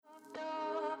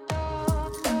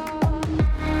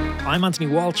I'm Anthony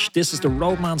Walsh. This is the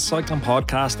Roadman Cycling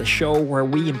Podcast, a show where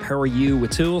we empower you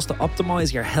with tools to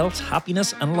optimize your health,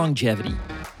 happiness, and longevity.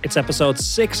 It's episode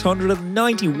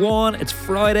 691. It's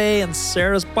Friday, and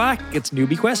Sarah's back. It's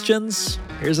Newbie questions.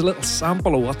 Here's a little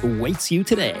sample of what awaits you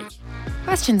today.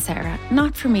 Question, Sarah.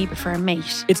 Not for me, but for a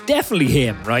mate. It's definitely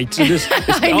him, right? So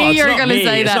I knew you were going to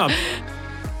say that.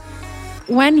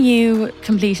 When you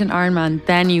complete an Ironman,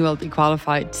 then you will be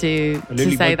qualified to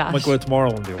say that. I might go out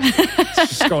tomorrow and do it.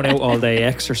 It's just going out all day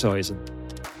exercising.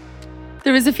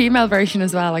 There was a female version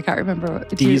as well. I can't remember what.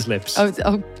 D's lips. Oh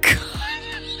God.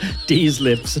 D's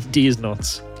lips and D's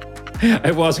nuts.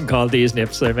 It wasn't called D's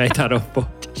nips. I made that up.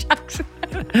 But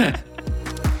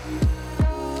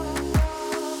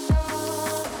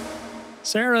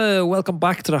Sarah, welcome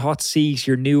back to the hot seat.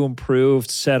 Your new improved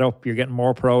setup. You're getting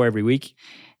more pro every week.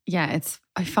 Yeah,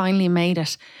 I finally made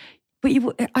it. But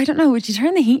I don't know, would you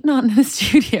turn the heating on in the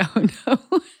studio? No.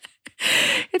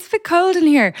 It's a bit cold in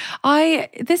here.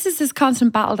 This is this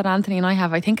constant battle that Anthony and I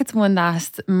have. I think it's one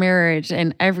that's mirrored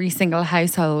in every single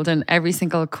household and every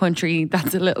single country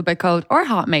that's a little bit cold or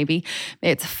hot maybe.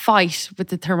 It's a fight with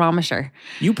the thermometer.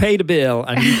 You pay the bill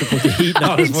and you can put the heating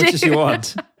on as much as you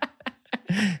want.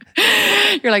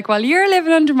 You're like, well, you're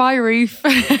living under my roof.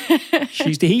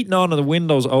 She's the heating on and the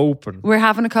windows open. We're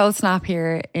having a cold snap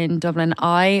here in Dublin.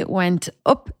 I went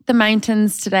up the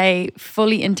mountains today,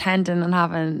 fully intending on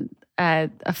having a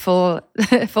full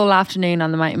afternoon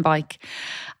on the mountain bike,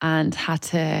 and had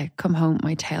to come home with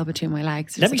my tail between my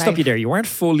legs. Let me stop you there. You weren't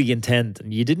fully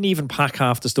intending. You didn't even pack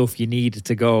half the stuff you needed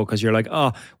to go because you're like,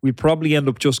 we'd probably end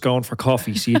up just going for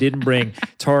coffee. So you didn't bring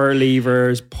tire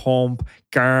levers, pump,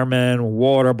 Garmin,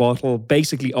 water bottle,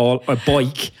 basically all a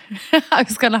bike. I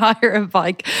was going to hire a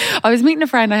bike. I was meeting a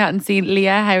friend I hadn't seen,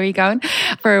 Leah, how are you going,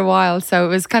 for a while. So it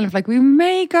was kind of like, we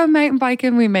may go mountain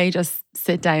biking, we may just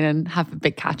sit down and have a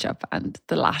big catch up, and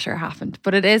the latter happened.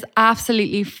 But it is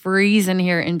absolutely freezing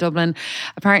here in Dublin.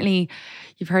 Apparently,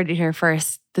 you've heard it here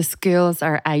first, the schools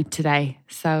are out today.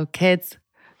 So kids,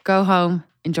 go home.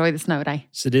 Enjoy the snow day.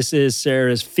 So this is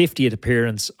Sarah's 50th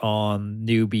appearance on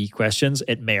Newbie Questions.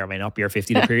 It may or may not be her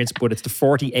 50th appearance, but it's the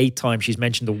 48th time she's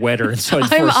mentioned the weather inside the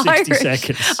first 60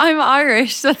 seconds. I'm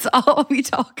Irish. That's all we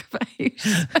talk about.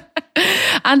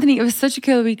 Anthony, it was such a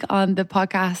cool week on the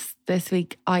podcast this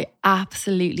week. I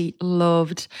absolutely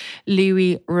loved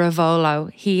Louis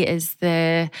Ravolo. He is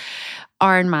the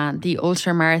Ironman, the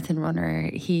ultra marathon runner.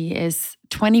 He is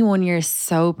 21 years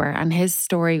sober, and his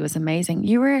story was amazing.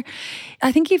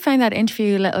 I think you found that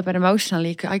interview a little bit emotional.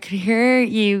 I could hear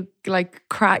you like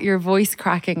your voice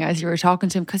cracking as you were talking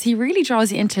to him, because he really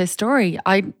draws you into his story.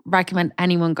 I recommend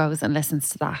anyone goes and listens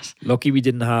to that. Lucky we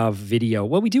didn't have video.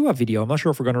 Well, we do have video. I'm not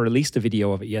sure if we're going to release the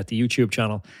video of it yet. The YouTube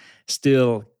channel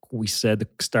still. We said the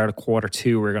start of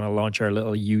Q2, we're going to launch our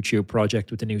little YouTube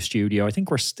project with the new studio. I think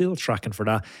we're still tracking for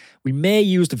that. We may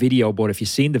use the video, but if you've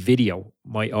seen the video,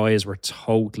 my eyes were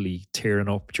totally tearing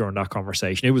up during that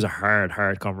conversation. It was a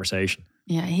hard conversation.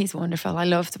 Yeah, he's wonderful. I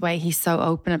love the way he's so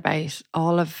open about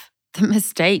all of the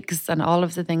mistakes and all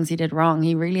of the things he did wrong.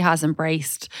 He really has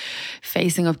embraced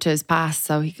facing up to his past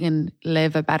so he can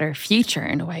live a better future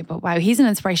in a way. But wow, he's an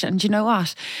inspiration. And do you know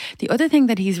what? The other thing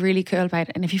that he's really cool about,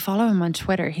 and if you follow him on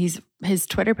Twitter, his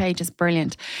Twitter page is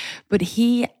brilliant. But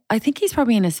I think he's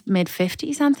probably in his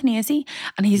mid-50s, Anthony, is he?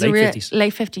 And he's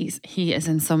late 50s. He is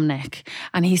in some nick.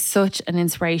 And he's such an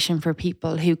inspiration for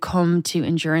people who come to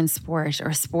endurance sport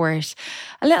or sport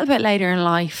a little bit later in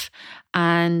life.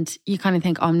 And you kind of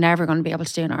think, I'm never going to be able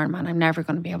to do an Ironman. I'm never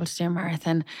going to be able to do a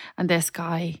marathon. And this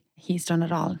guy, he's done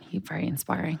it all. He's very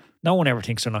inspiring. No one ever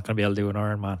thinks they're not going to be able to do an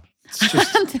Ironman. It's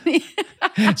just, Anthony.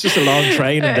 It's just a long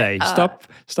training day.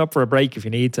 Stop for a break if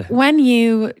you need to. When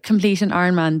you complete an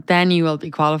Ironman, then you will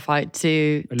be qualified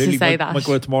to say that. I might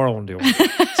go out tomorrow and do it.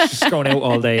 It's just going out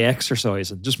all day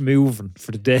exercising, just moving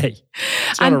for the day.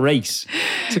 It's not a race.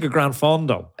 It's like a Grand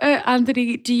Fondo.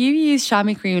 Anthony, do you use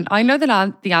chamois cream? I know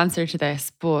the answer to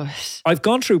this, but I've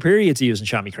gone through periods of using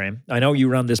chamois cream. I know you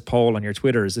ran this poll on your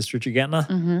Twitter. Is this what you're getting at?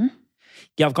 Mm-hmm.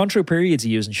 Yeah, I've gone through periods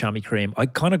of using chamois cream. I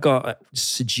kind of got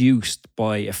seduced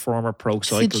by a former pro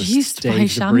cyclist, Dave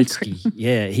Zabritsky.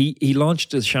 Yeah, he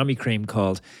launched a chamois cream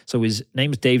so his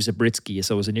name is Dave Zabritsky,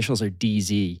 so his initials are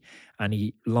DZ, and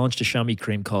he launched a chamois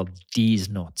cream called D's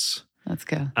Nuts. That's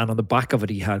cool. And on the back of it,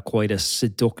 he had quite a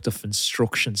seductive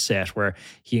instruction set where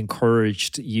he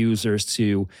encouraged users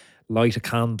to light a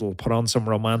candle, put on some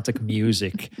romantic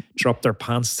music, drop their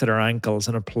pants to their ankles,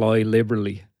 and apply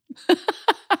liberally.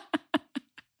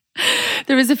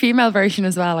 There was a female version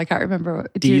as well. I can't remember.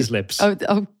 D's lips. Oh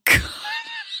God.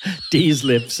 D's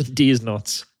lips and D's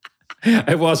nuts.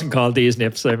 It wasn't called D's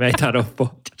nips. I made that up.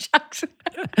 But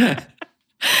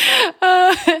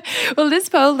Well, this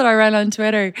poll that I ran on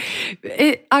Twitter,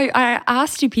 I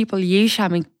asked, do people use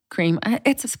chamois cream?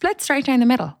 It's a split straight down the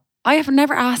middle. I have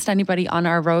never asked anybody on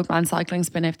our Roadman cycling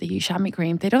spin if they use chamois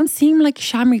cream. They don't seem like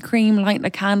chamois cream, lighting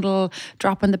a candle,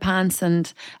 dropping the pants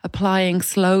and applying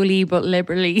slowly but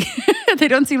liberally. They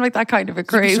don't seem like that kind of a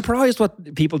cream. I'm surprised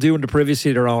what people do in the privacy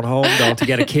of their own home, though, to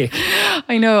get a kick.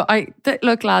 I know.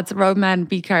 Look, lads, Roadmen,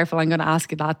 be careful. I'm going to ask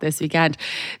you that this weekend.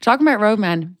 Talking about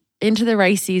Roadmen, into the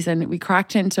race season, we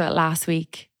cracked into it last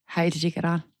week. How did you get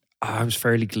on? I was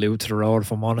fairly glued to the road,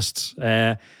 if I'm honest.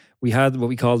 We had what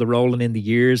we call the rolling in the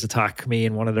years attack, me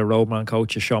and one of the roadman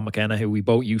coaches, Sean McKenna, who we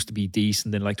both used to be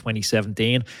decent in like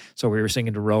 2017. So we were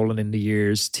singing the rolling in the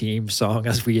years team song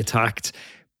as we attacked.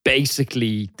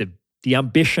 Basically, the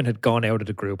ambition had gone out of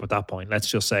the group at that point. Let's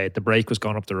just say it. The break was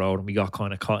gone up the road and we got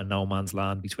kind of caught in no man's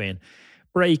land between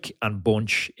break and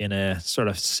bunch in a sort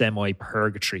of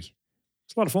semi-purgatory.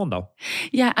 It's a lot of fun though.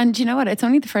 Yeah, and you know what? It's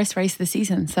only the first race of the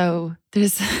season, so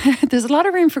there's a lot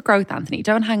of room for growth, Anthony.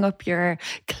 Don't hang up your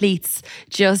cleats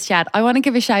just yet. I want to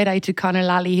give a shout out to Conor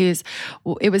Lally,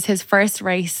 it was his first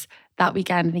race that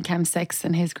weekend and he came sixth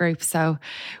in his group. So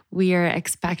we are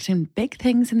expecting big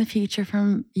things in the future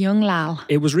from young Lal.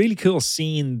 It was really cool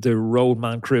seeing the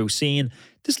Roadman crew, seeing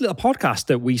this little podcast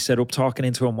that we set up talking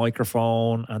into a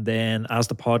microphone, and then as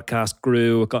the podcast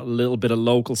grew, it got a little bit of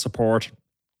local support,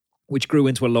 which grew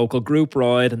into a local group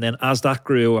ride. And then as that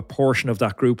grew, a portion of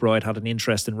that group ride had an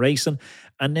interest in racing.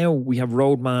 And now we have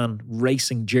Roadman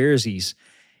racing jerseys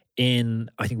in,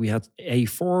 I think we had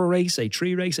A4 race,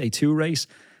 A3 race, A2 race,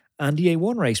 and the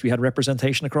A1 race. We had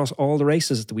representation across all the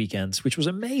races at the weekends, which was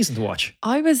amazing to watch.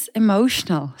 I was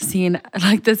emotional seeing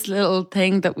like this little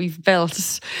thing that we've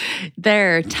built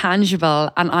there, tangible.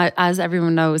 And as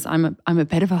everyone knows, I'm a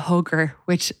bit of a hugger,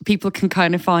 which people can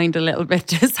kind of find a little bit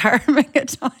disarming at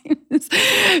times.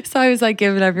 So I was like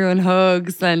giving everyone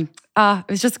hugs, and it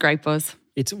was just a great buzz.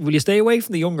 Will you stay away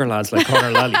from the younger lads like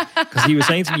Conor Lally? Because he was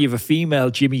saying to me, you have a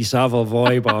female Jimmy Savile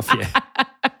vibe off you.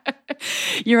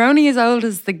 You're only as old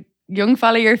as the young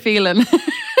fella you're feeling.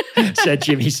 Said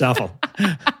Jimmy Savile.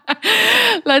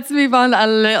 Let's move on a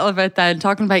little bit then,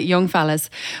 talking about young fellas.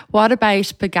 What about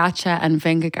Pogačar and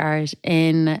Vingegaard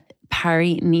in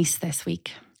Paris-Nice this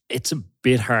week? It's a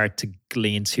bit hard to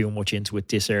glean too much into it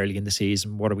this early in the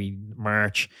season. What are we,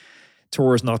 March?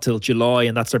 Tour's not till July,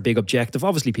 and that's their big objective.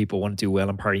 Obviously, people want to do well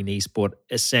in Paris-Nice, but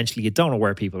essentially you don't know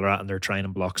where people are at in their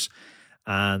training blocks.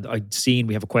 And I'd seen,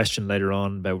 we have a question later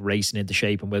on about racing into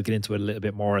shape, and we'll get into it a little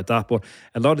bit more at that. But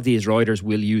a lot of these riders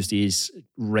will use these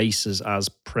races as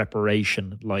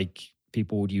preparation, like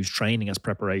people would use training as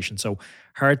preparation. So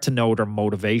hard to know their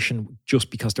motivation. Just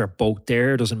because they're both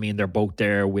there doesn't mean they're both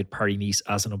there with Paris-Nice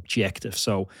as an objective.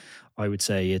 So I would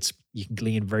say you can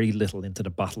glean very little into the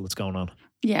battle that's going on.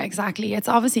 Yeah, exactly. It's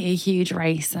obviously a huge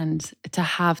race, and to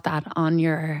have that on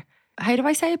your, how do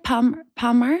I say it?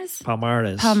 Palmares?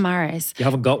 Palmares. You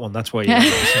haven't got one, that's why you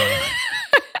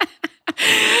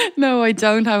No, I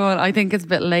don't have one. I think it's a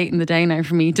bit late in the day now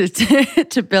for me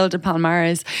to build a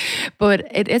Palmares. But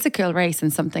it is a cool race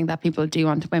and something that people do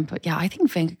want to win. But yeah, I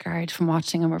think Vingegaard, from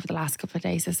watching him over the last couple of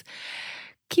days, is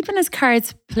keeping his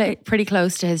cards pretty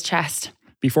close to his chest.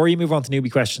 Before you move on to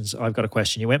newbie questions, I've got a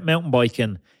question. You went mountain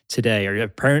biking today, or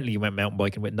apparently you went mountain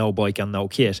biking with no bike and no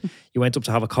kit. You went up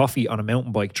to have a coffee on a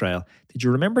mountain bike trail. Did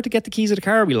you remember to get the keys of the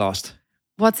car we lost?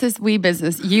 What's this wee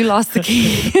business? You lost the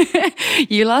key.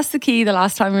 You lost the key the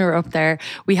last time we were up there.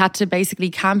 We had to basically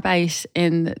camp out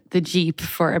in the Jeep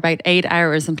for about 8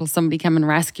 hours until somebody came and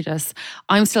rescued us.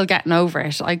 I'm still getting over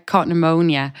it. I caught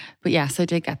pneumonia. But yes, I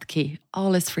did get the key.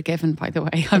 All is forgiven, by the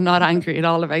way. I'm not angry at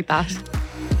all about that.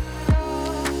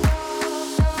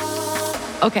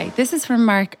 Okay, this is from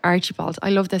Mark Archibald.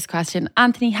 I love this question.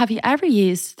 Anthony, have you ever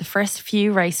used the first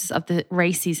few races of the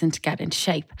race season to get into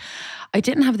shape? I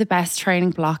didn't have the best training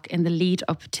block in the lead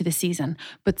up to the season,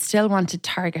 but still want to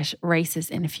target races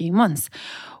in a few months.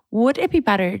 Would it be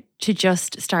better to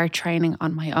just start training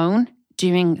on my own,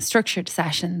 doing structured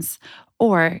sessions,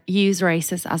 or use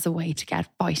races as a way to get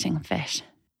fighting fit?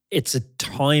 It's a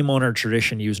time-honoured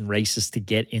tradition using races to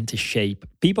get into shape.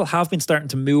 People have been starting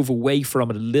to move away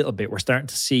from it a little bit. We're starting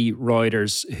to see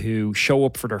riders who show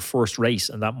up for their first race,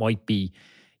 and that might be,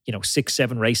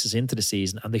 6-7 races into the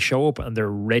season, and they show up and they're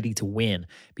ready to win,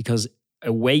 because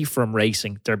away from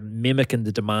racing, they're mimicking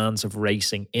the demands of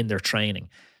racing in their training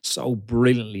so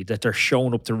brilliantly that they're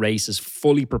showing up to races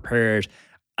fully prepared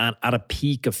and at a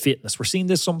peak of fitness. We're seeing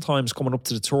this sometimes coming up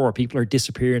to the tour. People are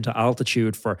disappearing to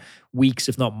altitude for weeks,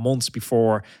 if not months,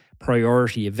 before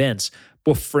priority events.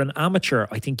 But for an amateur,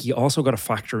 I think you also got to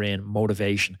factor in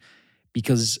motivation.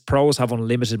 because pros have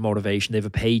unlimited motivation. They have a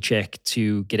paycheck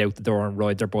to get out the door and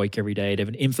ride their bike every day. They have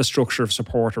an infrastructure of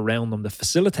support around them that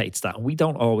facilitates that. And we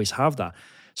don't always have that.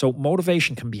 So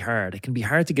motivation can be hard. It can be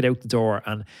hard to get out the door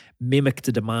and mimic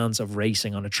the demands of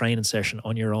racing on a training session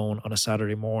on your own on a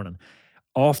Saturday morning.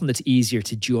 Often it's easier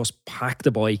to just pack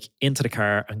the bike into the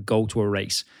car and go to a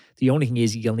race. The only thing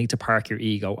is you'll need to park your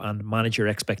ego and manage your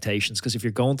expectations, because if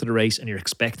you're going to the race and you're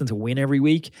expecting to win every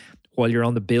week while you're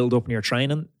on the build up and you're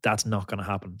training, that's not going to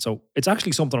happen. So it's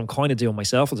actually something I'm kind of doing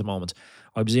myself at the moment.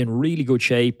 I was in really good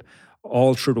shape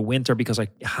all through the winter because I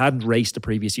hadn't raced the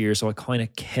previous year, so I kind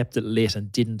of kept it lit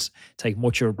and didn't take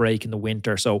much of a break in the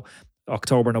winter. So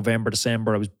October, November,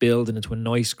 December, I was building into a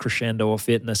nice crescendo of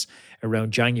fitness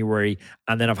around January.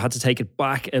 And then I've had to take it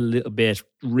back a little bit,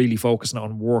 really focusing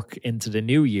on work into the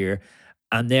new year.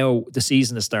 And now the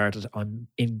season has started. I'm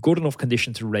in good enough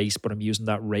condition to race, but I'm using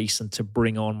that racing to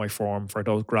bring on my form for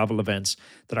those gravel events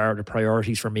that are the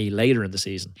priorities for me later in the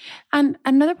season. And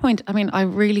another point, I mean, I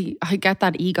get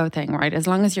that ego thing, right? As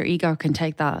long as your ego can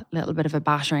take that little bit of a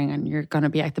battering and you're going to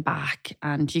be out the back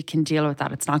and you can deal with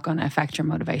that, it's not going to affect your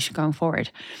motivation going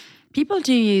forward. People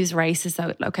do use races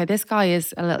though. Okay, this guy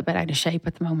is a little bit out of shape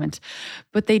at the moment,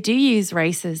 but they do use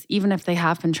races, even if they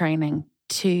have been training,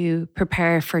 to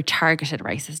prepare for targeted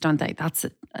races, don't they? That's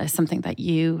something that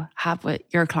you have with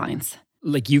your clients.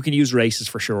 Like, you can use races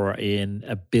for sure in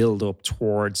a build up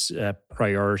towards a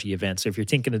priority event. So if you're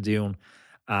thinking of doing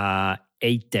a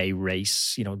 8-day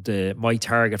race, you know, my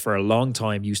target for a long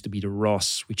time used to be the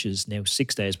Ross, which is now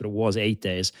 6 days, but it was 8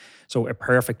 days. So a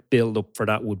perfect build up for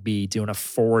that would be doing a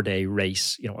 4-day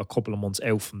race, you know, a couple of months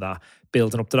out from that.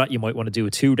 Building up to that, you might want to do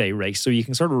a 2-day race. So you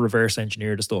can sort of reverse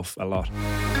engineer the stuff a lot.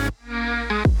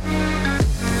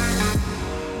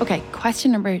 Okay,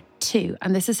 question number 2,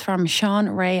 and this is from Sean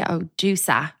Ray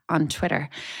O'Dusa on Twitter.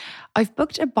 I've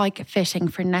booked a bike fitting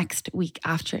for next week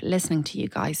after listening to you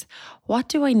guys. What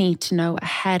do I need to know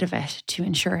ahead of it to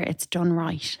ensure it's done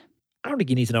right? I don't think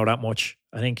you need to know that much.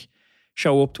 I think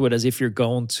show up to it as if you're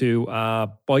going to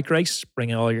a bike race.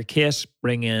 Bring in all your kit,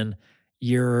 bring in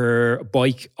your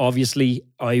bike. Obviously,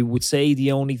 I would say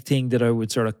the only thing that I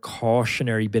would sort of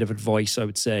cautionary bit of advice, I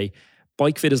would say,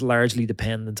 bike fit is largely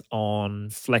dependent on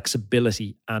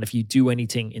flexibility. And if you do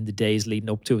anything in the days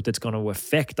leading up to it that's going to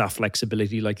affect that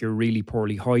flexibility, like you're really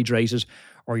poorly hydrated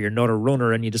or you're not a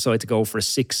runner and you decide to go for a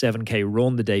 6-7K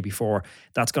run the day before,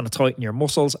 that's going to tighten your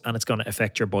muscles and it's going to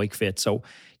affect your bike fit. So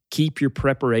keep your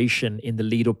preparation in the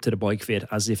lead up to the bike fit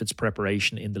as if it's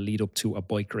preparation in the lead up to a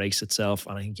bike race itself.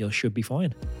 And I think you should be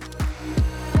fine.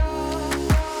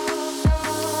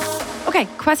 Okay,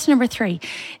 question number 3.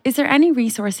 Is there any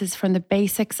resources from the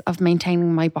basics of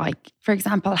maintaining my bike? For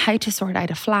example, how to sort out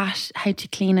a flat, how to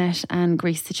clean it and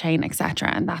grease the chain, etc.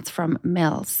 And that's from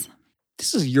Mills.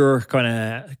 This is your kind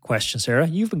of question, Sarah.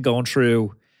 You've been going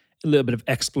through a little bit of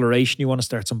exploration. You want to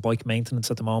start some bike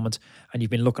maintenance at the moment, and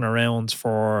you've been looking around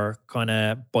for kind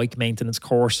of bike maintenance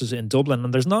courses in Dublin,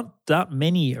 and there's not that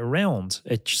many around.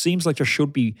 It seems like there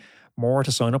should be more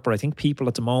to sign up for. I think people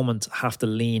at the moment have to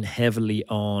lean heavily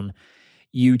on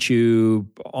YouTube,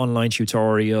 online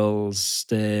tutorials.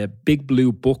 The Big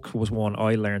Blue Book was one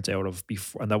I learned out of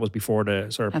before, and that was before the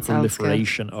sort of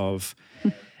proliferation of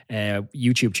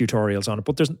YouTube tutorials on it.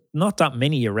 But there's not that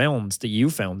many around that you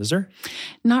found, is there?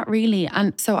 Not really.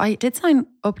 And so I did sign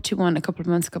up to one a couple of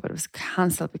months ago, but it was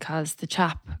cancelled because the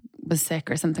chap was sick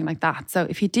or something like that. So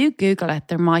if you do Google it,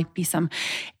 there might be some.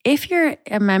 If you're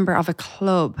a member of a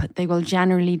club, they will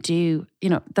generally do, you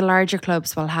know, the larger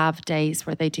clubs will have days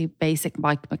where they do basic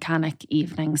bike mechanic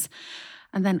evenings.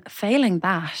 And then failing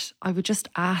that, I would just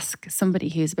ask somebody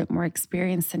who's a bit more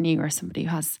experienced than you or somebody who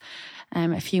has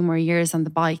a few more years on the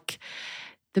bike,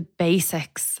 the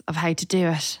basics of how to do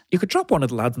it. You could drop one of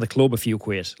the lads in the club a few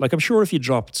quid. Like, I'm sure if you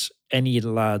dropped any of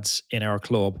the lads in our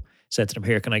club, said to them,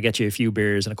 here, can I get you a few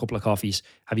beers and a couple of coffees?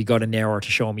 Have you got an hour to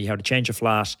show me how to change a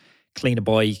flat, clean a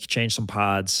bike, change some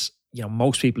pads? You know,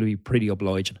 most people would be pretty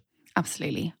obliging.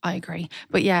 Absolutely. I agree.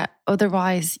 But yeah,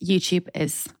 otherwise, YouTube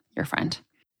is your friend.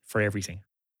 For everything.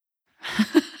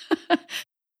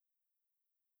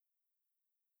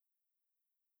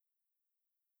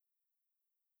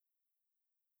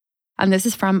 And this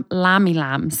is from Lammy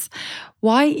Lambs.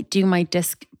 Why do my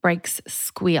disc brakes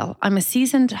squeal? I'm a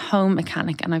seasoned home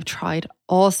mechanic and I've tried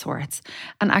all sorts.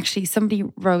 And actually somebody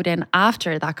wrote in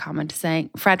after that comment saying,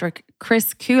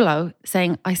 Chris Kulo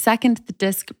saying, I second the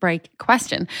disc brake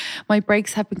question. My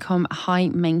brakes have become a high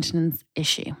maintenance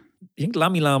issue. You think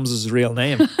Lammy Lambs is his real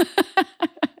name?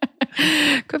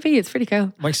 Could be, it's pretty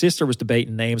cool. My sister was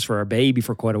debating names for our baby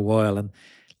for quite a while and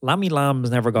Lammy Lambs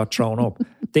never got thrown up.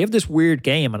 They have this weird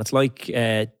game, and it's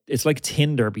like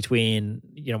Tinder between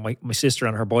my sister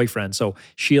and her boyfriend. So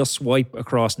she'll swipe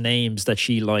across names that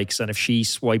she likes, and if she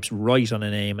swipes right on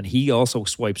a name and he also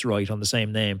swipes right on the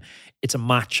same name, it's a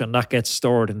match, and that gets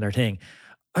stored in their thing.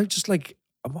 I just like,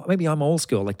 maybe I'm old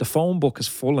school. Like the phone book is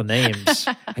full of names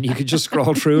and you could just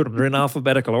scroll through them. They're in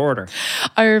alphabetical order.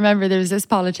 I remember there was this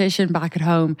politician back at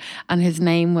home and his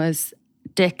name was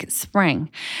Dick Spring.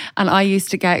 And I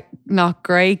used to get not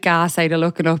great gas out of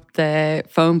looking up the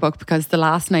phone book because the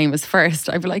last name was first.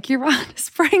 I'd be like, you're on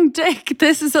Spring Dick.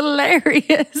 This is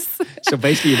hilarious. So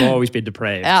basically you've always been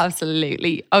depraved.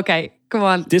 Absolutely. Okay, go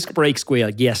on. Disc brake squeal.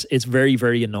 Yes, it's very,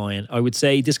 very annoying. I would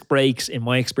say disc brakes, in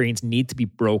my experience, need to be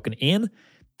broken in.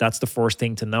 That's the first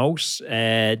thing to note.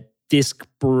 Disc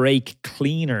brake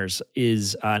cleaners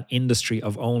is an industry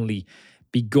I've only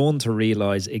begun to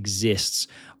realise exists.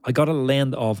 I got a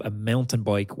lend of a mountain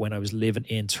bike when I was living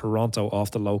in Toronto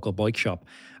off the local bike shop.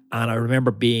 And I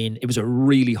remember it was a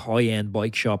really high-end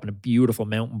bike shop and a beautiful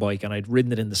mountain bike, and I'd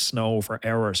ridden it in the snow for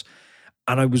hours.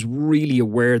 And I was really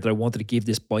aware that I wanted to give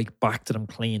this bike back to them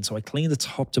clean. So I cleaned it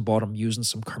top to bottom using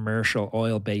some commercial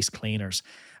oil-based cleaners.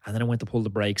 And then I went to pull the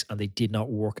brakes and they did not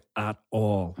work at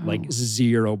all, like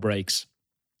zero brakes.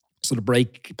 So the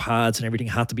brake pads and everything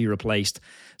had to be replaced.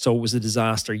 So it was a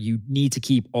disaster. You need to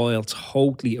keep oil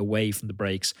totally away from the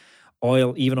brakes.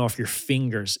 Oil, even off your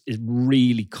fingers, it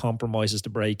really compromises the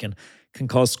brake and can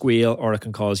cause squeal, or it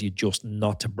can cause you just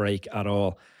not to brake at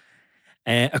all.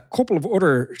 A couple of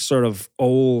other sort of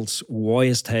old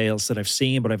wise tales that I've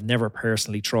seen, but I've never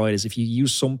personally tried, is if you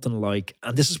use something like,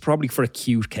 and this is probably for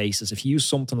acute cases, if you use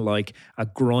something like a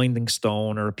grinding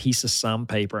stone or a piece of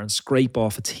sandpaper and scrape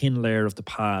off a thin layer of the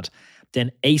pad,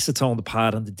 then acetone the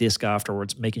pad and the disc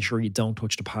afterwards, making sure you don't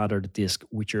touch the pad or the disc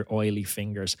with your oily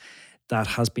fingers. That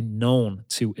has been known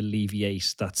to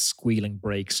alleviate that squealing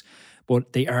brakes.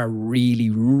 But they are really,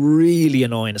 really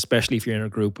annoying, especially if you're in a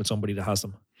group with somebody that has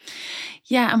them.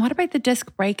 Yeah, and what about the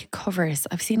disc brake covers?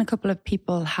 I've seen a couple of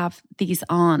people have these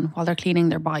on while they're cleaning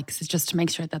their bikes. It's just to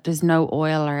make sure that there's no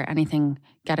oil or anything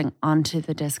getting onto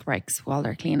the disc brakes while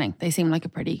they're cleaning. They seem like a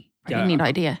pretty neat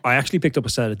idea. I actually picked up a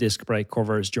set of disc brake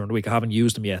covers during the week. I haven't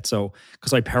used them yet, so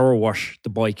because I power wash the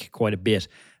bike quite a bit.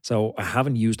 So I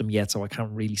haven't used them yet, so I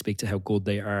can't really speak to how good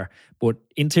they are. But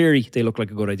in theory, they look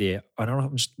like a good idea. I don't know,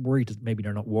 I'm just worried that maybe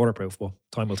they're not waterproof, but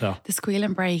time will tell. The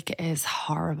squealing brake is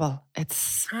horrible.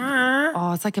 It's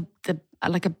it's like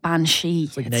a banshee.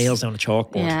 It's like nails on a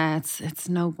chalkboard. Yeah, it's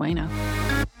no bueno.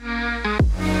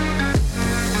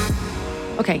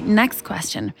 Okay, next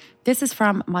question. This is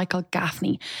from Michael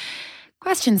Gaffney.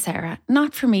 Question, Sarah,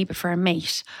 not for me, but for a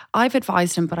mate. I've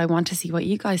advised him, but I want to see what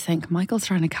you guys think. Michael's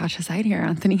trying to catch us out here,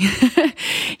 Anthony.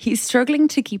 He's struggling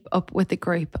to keep up with the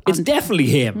group. It's definitely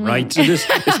him, right? So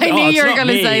I knew you were going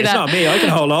to say that. It's not me. I can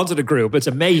hold on to the group. It's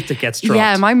a mate that gets dropped.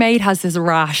 Yeah, my mate has this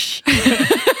rash.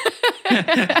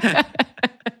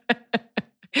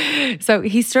 So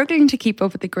he's struggling to keep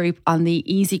up with the group on the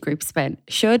easy group spin.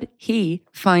 Should he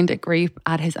find a group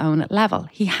at his own level?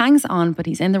 He hangs on, but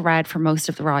he's in the red for most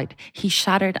of the ride. He's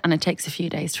shattered and it takes a few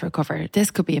days to recover.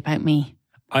 This could be about me.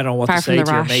 I don't know what to say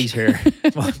to your mate here.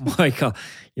 Michael,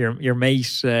 your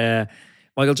mate,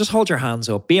 Michael, just hold your hands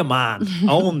up. Be a man.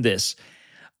 Own this.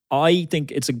 I think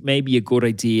it's maybe a good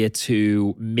idea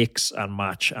to mix and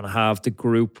match and have the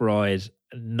group ride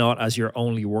not as your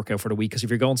only workout for the week. Because if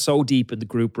you're going so deep in the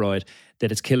group ride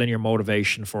that it's killing your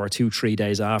motivation for 2-3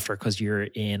 days after because you're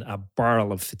in a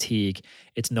barrel of fatigue,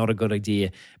 it's not a good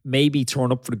idea. Maybe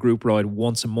turn up for the group ride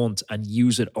once a month and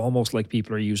use it almost like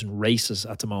people are using races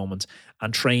at the moment,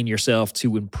 and train yourself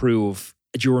to improve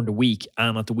during the week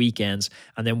and at the weekends.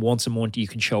 And then once a month you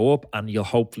can show up and you'll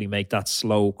hopefully make that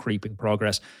slow creeping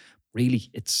progress. Really,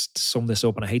 it's to sum this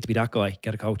up, and I hate to be that guy,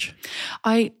 get a coach.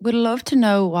 I would love to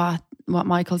know what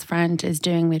Michael's friend is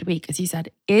doing midweek. As you said,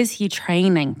 is he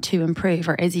training to improve,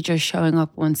 or is he just showing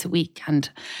up once a week and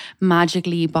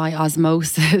magically by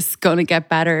osmosis going to get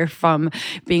better from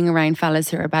being around fellas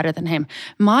who are better than him?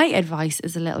 My advice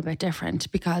is a little bit different,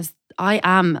 because I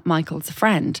am Michael's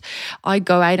friend. I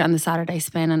go out on the Saturday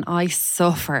spin and I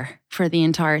suffer for the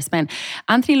entire spin.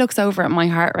 Anthony looks over at my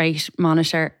heart rate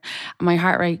monitor. My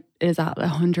heart rate is at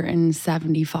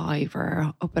 175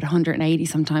 or up at 180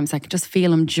 sometimes. I can just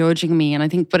feel him judging me. And I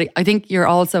think you're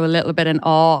also a little bit in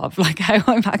awe of like how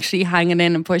I'm actually hanging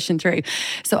in and pushing through.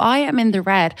 So I am in the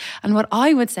red. And what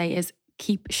I would say is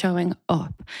keep showing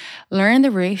up. Learn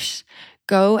the route.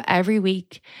 Go every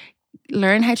week.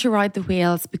 Learn how to ride the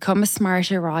wheels, become a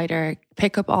smarter rider,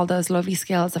 pick up all those lovely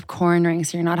skills of cornering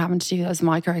so you're not having to do those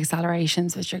micro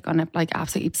accelerations which are going to like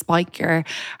absolutely spike your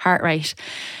heart rate.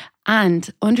 and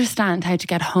understand how to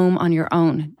get home on your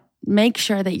own. Make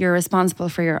sure that you're responsible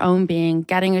for your own being,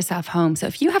 getting yourself home. So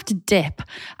if you have to dip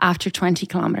after 20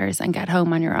 kilometers and get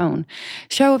home on your own,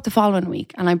 show up the following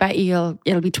week. And I bet you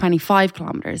it'll be 25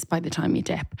 kilometers by the time you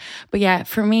dip. But yeah,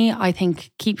 for me, I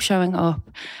think keep showing up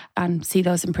and see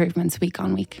those improvements week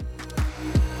on week.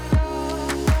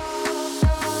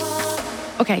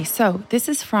 Okay, so this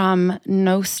is from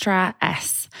Nostra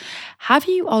S. Have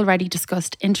you already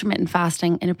discussed intermittent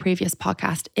fasting in a previous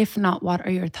podcast? If not, what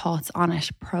are your thoughts on it?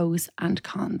 Pros and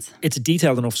cons. It's a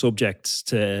detailed enough subject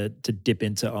to dip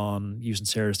into on using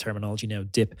Sarah's terminology now,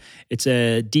 dip. It's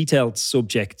a detailed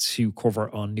subject to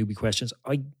cover on newbie questions.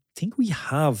 I think we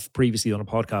have previously done a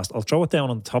podcast. I'll throw it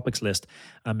down on the topics list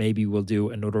and maybe we'll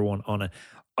do another one on it.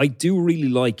 I do really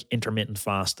like intermittent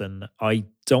fasting. I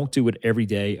don't do it every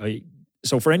day.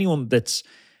 So for anyone that's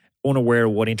unaware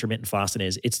of what intermittent fasting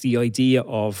is, it's the idea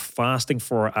of fasting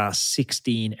for a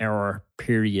 16-hour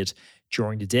period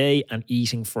during the day and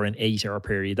eating for an 8-hour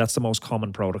period. That's the most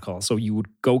common protocol. So you would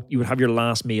have your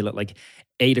last meal at like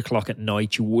 8 o'clock at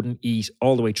night. You wouldn't eat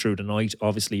all the way through the night.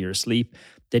 Obviously, you're asleep.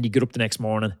 Then you get up the next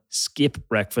morning, skip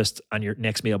breakfast, and your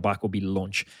next meal back will be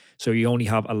lunch. So you only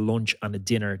have a lunch and a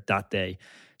dinner that day.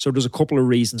 So there's a couple of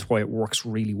reasons why it works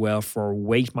really well for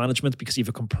weight management, because you have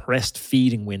a compressed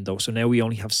feeding window. So now we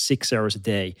only have 6 hours a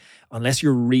day. Unless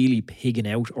you're really pigging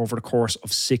out over the course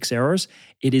of 6 hours,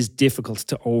 it is difficult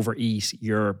to overeat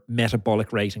your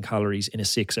metabolic rate and calories in a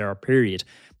 6-hour period.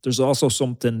 There's also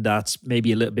something that's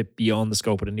maybe a little bit beyond the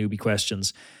scope of the newbie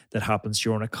questions that happens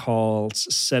during it called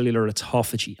cellular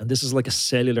autophagy. And this is like a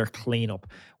cellular cleanup.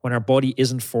 When our body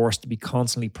isn't forced to be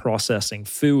constantly processing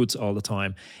foods all the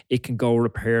time, it can go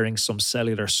repairing some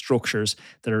cellular structures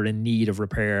that are in need of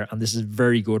repair. And this is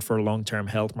very good for long-term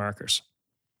health markers.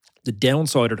 The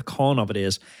downside or the con of it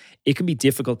is it can be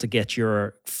difficult to get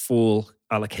your full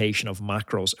allocation of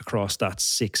macros across that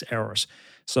 6 hours.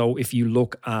 So if you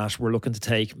look at, we're looking to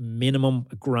take minimum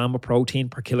a gram of protein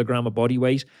per kilogram of body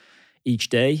weight each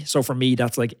day. So for me,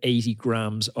 that's like 80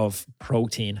 grams of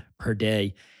protein per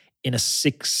day. In a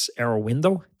 6-hour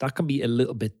window, that can be a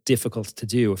little bit difficult to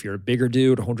do. If you're a bigger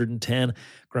dude, 110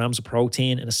 grams of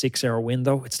protein in a 6-hour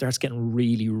window, it starts getting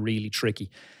really, really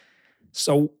tricky.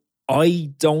 So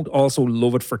I don't also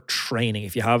love it for training.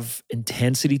 If you have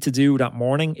intensity to do that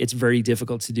morning, it's very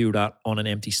difficult to do that on an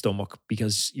empty stomach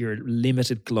because you're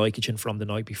limited glycogen from the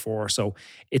night before. So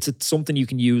it's something you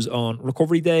can use on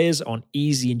recovery days, on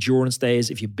easy endurance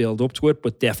days if you build up to it,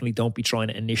 but definitely don't be trying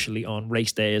it initially on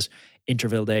race days,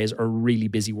 interval days, or really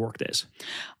busy work days.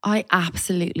 I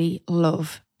absolutely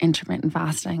love intermittent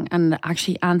fasting. And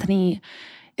actually, Anthony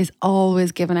is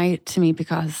always given out to me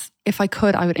because if I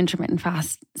could, I would intermittent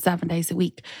fast 7 days a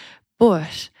week.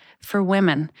 But for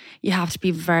women, you have to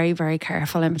be very, very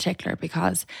careful in particular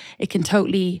because it can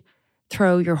totally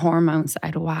throw your hormones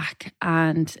out of whack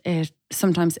and it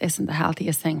sometimes isn't the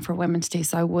healthiest thing for women to do.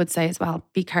 So I would say as well,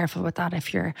 be careful with that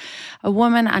if you're a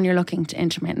woman and you're looking to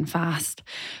intermittent fast.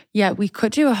 Yeah, we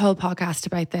could do a whole podcast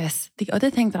about this. The other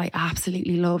thing that I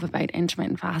absolutely love about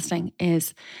intermittent fasting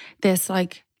is this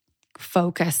like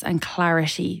focus and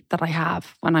clarity that I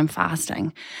have when I'm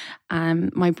fasting.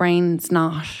 My brain's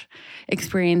not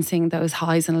experiencing those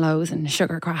highs and lows and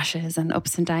sugar crashes and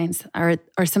ups and downs, or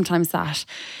sometimes that,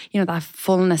 that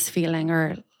fullness feeling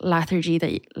or lethargy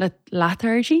that you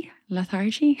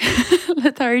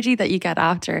get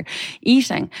after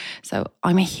eating. So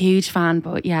I'm a huge fan,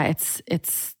 but yeah,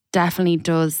 it's definitely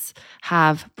does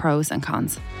have pros and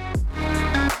cons.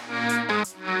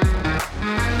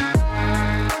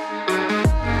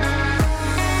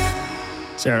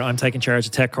 Sarah, I'm taking charge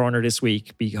of Tech Corner this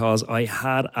week because I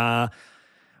had a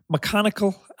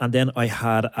mechanical and then I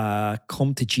had a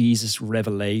come to Jesus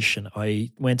revelation. I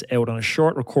went out on a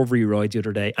short recovery ride the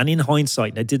other day, and in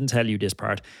hindsight, and I didn't tell you this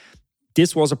part,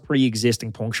 this was a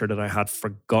pre-existing puncture that I had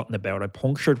forgotten about. I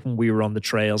punctured when we were on the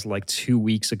trails like 2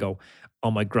 weeks ago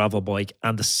on my gravel bike,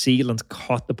 and the sealant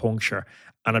caught the puncture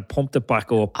and I pumped it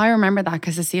back up. I remember that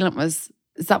because the sealant was...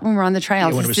 Is that when we were on the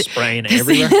trails? Yeah, when it was spraying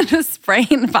everywhere. It was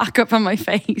spraying back up on my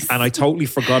face. And I totally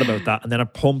forgot about that. And then I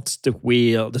pumped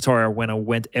the tire when I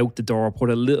went out the door. I put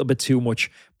a little bit too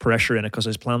much pressure in it because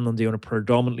I was planning on doing a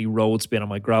predominantly road spin on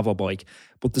my gravel bike,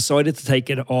 but decided to take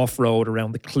it off-road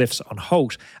around the cliffs on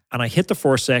Hote. And I hit the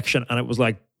first section and it was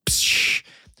like, psh,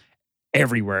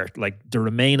 everywhere. Like the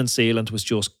remaining sealant was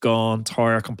just gone,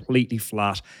 tire completely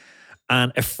flat.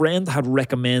 And a friend had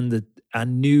recommended a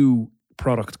new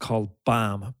product called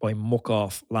BAM by Muck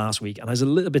Off last week, and I was a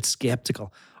little bit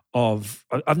skeptical.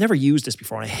 I've never used this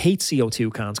before. And I hate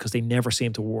CO2 cans because they never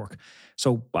seem to work.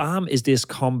 So BAM is this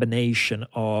combination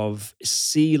of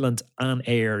sealant and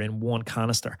air in one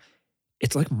canister.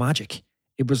 It's like magic.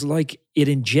 It was like it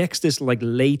injects this like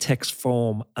latex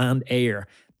foam and air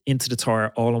into the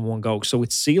tire all in one go. So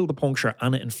it sealed the puncture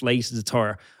and it inflates the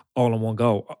tire all in one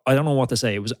go. I don't know what to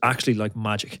say. It was actually like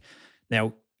magic.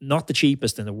 Now, not the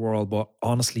cheapest in the world, but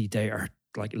honestly, they are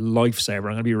like lifesaver. I'm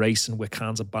going to be racing with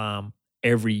cans of BAM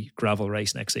every gravel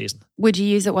race next season. Would you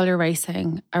use it while you're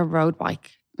racing a road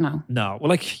bike? No. No. Well,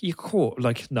 like you could,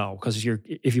 like no, because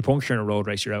if you puncture in a road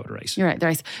race, you're out of the race. You're out of the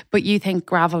race. But you think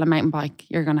gravel and mountain bike,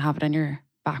 you're going to have it in your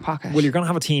back pocket? Well, you're going to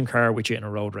have a team car with you in a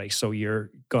road race. So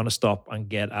you're going to stop and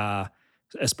get a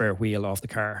spare wheel off the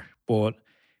car. But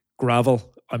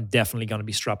gravel, I'm definitely going to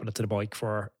be strapping it to the bike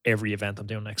for every event I'm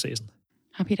doing next season.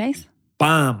 Happy days.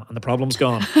 Bam. And the problem's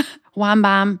gone. Wham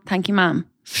bam. Thank you, ma'am.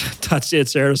 That's it,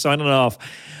 Sarah. Signing off.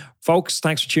 Folks,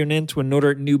 thanks for tuning in to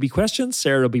another Newbie Questions.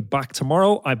 Sarah will be back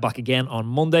tomorrow. I'm back again on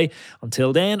Monday.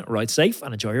 Until then, ride safe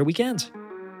and enjoy your weekend.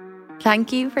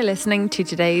 Thank you for listening to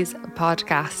today's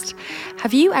podcast.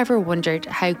 Have you ever wondered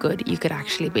how good you could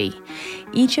actually be?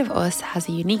 Each of us has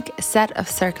a unique set of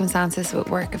circumstances with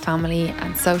work, family,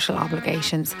 and social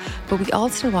obligations, but we all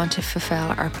still want to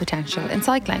fulfill our potential in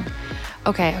cycling.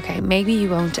 Okay, maybe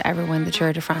you won't ever win the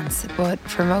Tour de France, but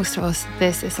for most of us,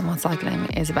 this is what cycling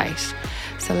is about.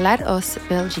 So let us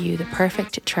build you the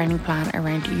perfect training plan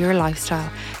around your lifestyle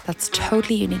that's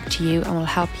totally unique to you and will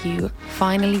help you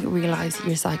finally realise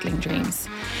your cycling dreams.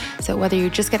 So whether you're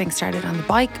just getting started on the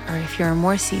bike or if you're a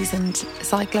more seasoned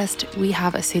cyclist, we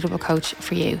have a suitable coach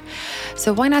for you.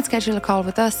 So why not schedule a call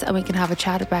with us and we can have a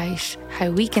chat about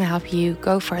how we can help you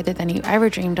go further than you ever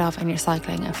dreamed of in your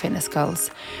cycling and fitness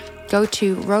goals. Go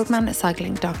to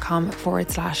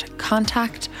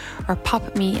roadmancycling.com/contact or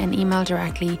pop me an email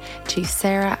directly to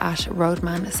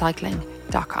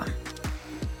sarah@roadmancycling.com.